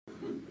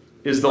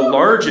is the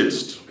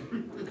largest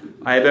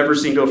I have ever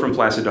seen go from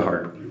flaccid to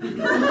hard.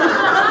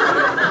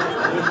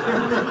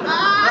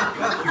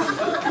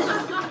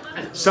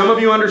 Some of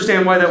you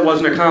understand why that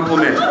wasn't a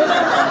compliment.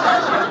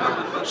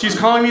 She's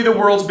calling me the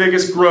world's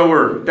biggest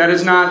grower. That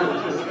is not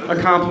a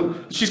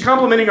compliment. She's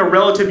complimenting a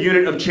relative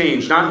unit of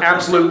change, not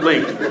absolute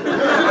length.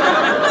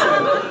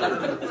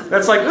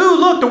 That's like, ooh,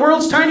 look, the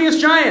world's tiniest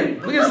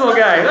giant. Look at this little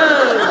guy.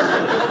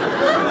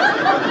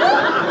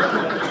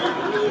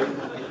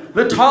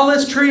 The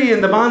tallest tree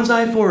in the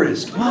bonsai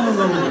forest.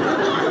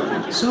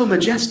 Whoa, so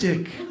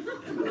majestic.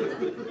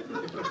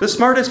 The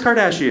smartest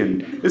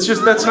Kardashian. It's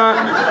just, that's not,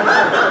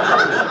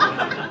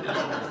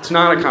 it's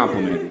not a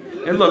compliment.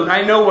 And look,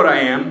 I know what I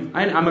am.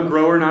 I'm a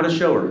grower, not a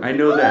shower. I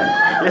know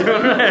that.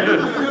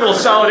 A little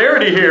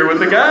solidarity here with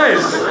the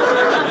guys.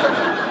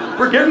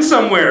 We're getting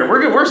somewhere.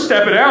 We're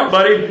stepping out,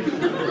 buddy.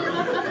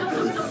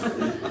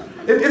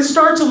 It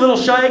starts a little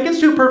shy. It gets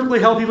to a perfectly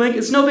healthy length.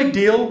 It's no big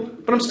deal,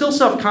 but I'm still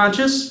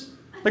self-conscious.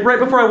 Like right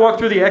before I walk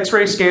through the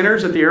X-ray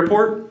scanners at the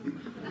airport,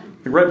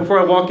 like right before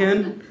I walk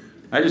in,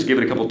 I just give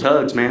it a couple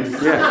tugs, man.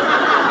 Yeah.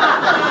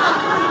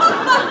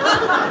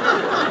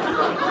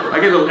 I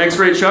get a little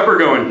X-ray chubber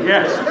going.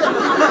 Yeah.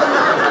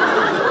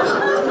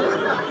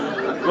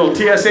 A little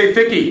TSA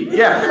Ficky.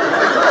 Yeah.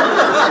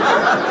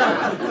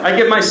 I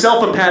give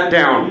myself a pat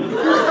down.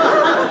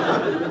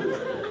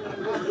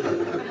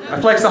 I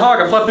flex the hog,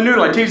 I fluff the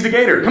noodle, I tease the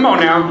gator. Come on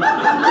now.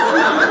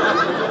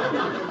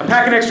 I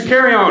pack an extra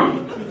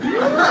carry-on.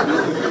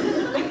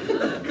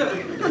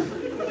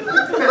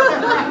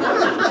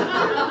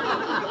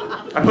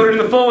 I put it in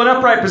the full and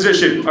upright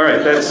position. All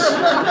right, is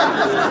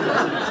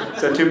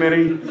that too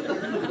many?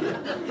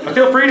 I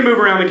feel free to move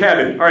around the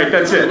cabin. All right,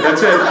 that's it.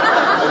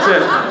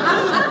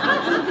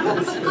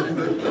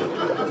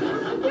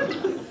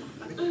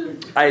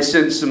 I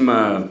sent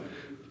some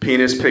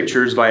penis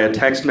pictures via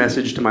text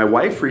message to my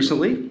wife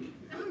recently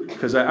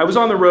because I was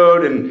on the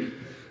road and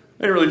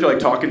I didn't really feel like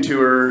talking to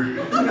her.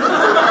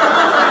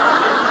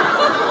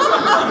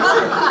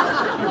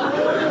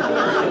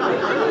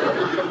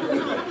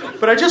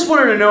 But I just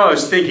wanted her to know I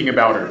was thinking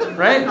about her,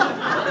 right?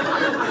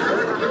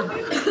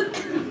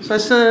 So I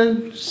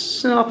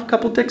sent off a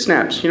couple dick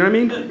snaps, you know what I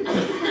mean?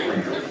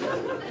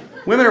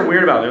 Women are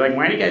weird about it. They're like,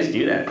 why do you guys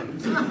do that?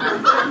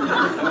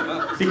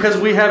 Because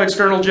we have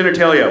external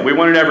genitalia. We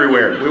want it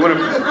everywhere.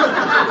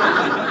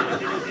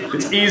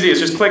 It's easy. It's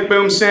just click,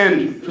 boom,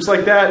 send. Just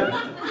like that.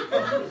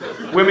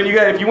 Women,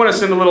 if you want to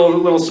send a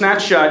little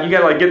snatch shot, you got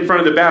to like get in front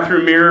of the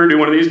bathroom mirror, do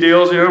one of these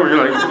deals, you know, where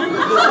you're like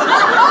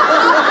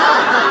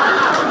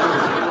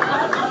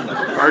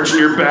arching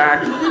your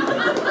back.